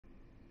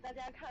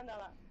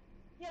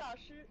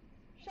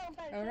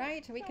All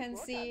right, we can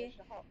see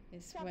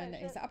is when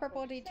his upper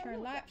body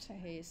turn left,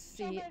 bottom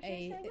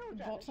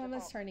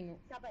is turning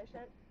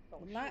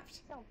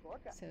left.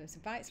 So it's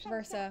vice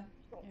versa.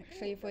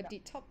 Actually, for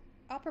the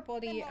upper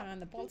body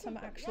and the bottom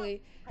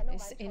actually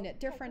is in a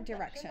different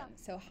direction.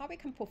 So how we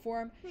can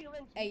perform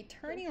a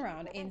turning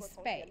around in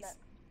space?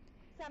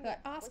 I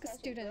asked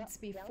students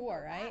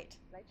before, right?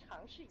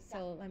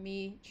 So let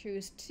me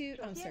choose 2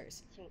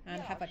 answers and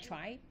have a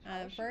try.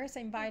 First, I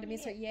invite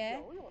Mr. Ye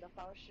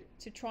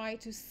to try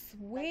to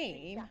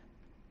swim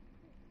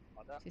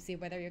to see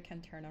whether you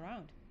can turn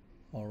around.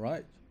 All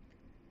right.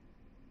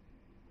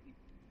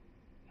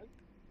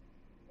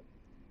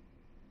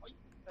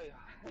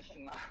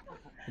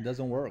 It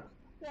doesn't work.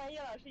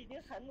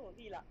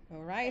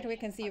 All right, we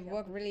can see you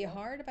work really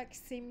hard, but it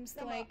seems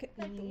like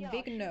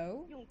big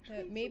no.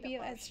 Maybe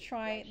let's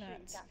try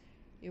that.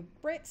 You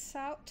breathe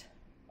out.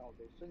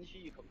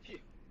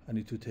 I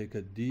need to take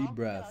a deep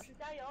breath.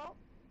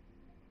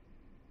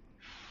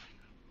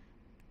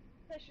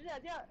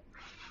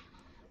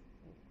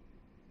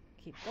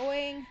 Keep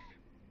going.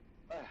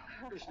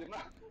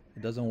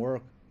 It doesn't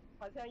work.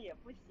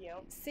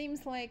 It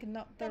seems like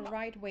not the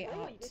right way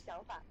out.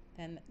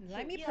 Then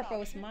let me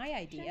propose my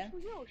idea.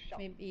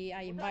 Maybe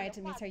I invite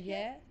Mr.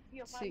 Ye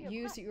to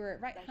use your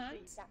right hand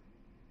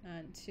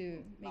and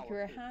to make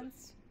your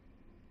hands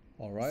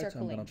All right,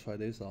 circling. I'm gonna try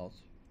this out.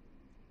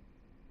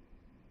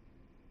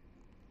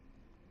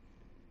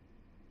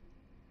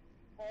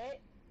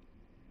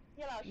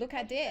 Look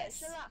at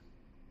this.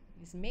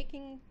 He's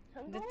making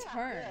the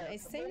turn.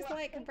 It seems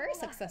like very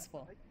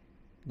successful.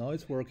 Now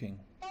it's working.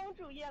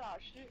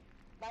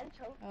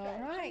 All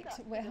right,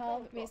 we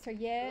help Mr.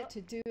 Ye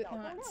to do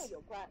that.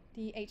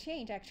 The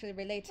exchange actually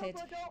related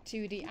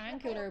to the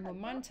angular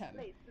momentum.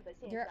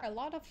 There are a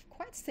lot of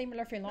quite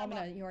similar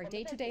phenomena in your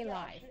day-to-day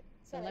life.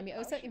 So let me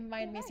also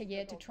invite Mr.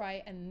 Ye to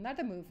try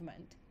another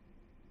movement.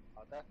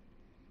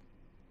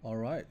 All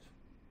right.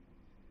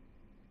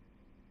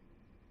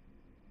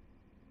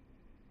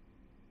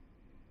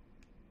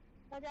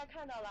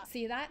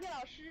 See that?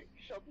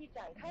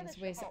 Yes,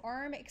 with his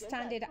arm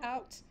extended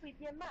out.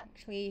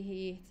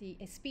 Actually,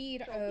 the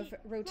speed of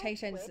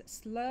rotation is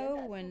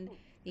slow. When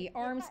the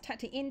arms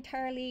touch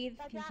entirely,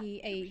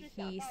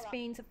 he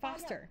spins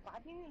faster.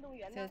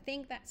 So I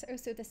think that's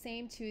also the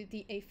same to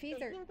the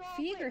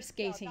figure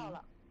skating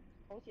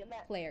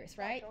players,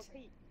 right?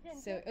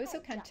 So also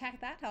can check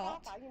that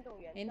out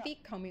in the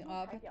coming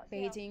up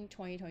Beijing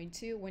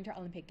 2022 Winter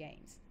Olympic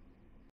Games.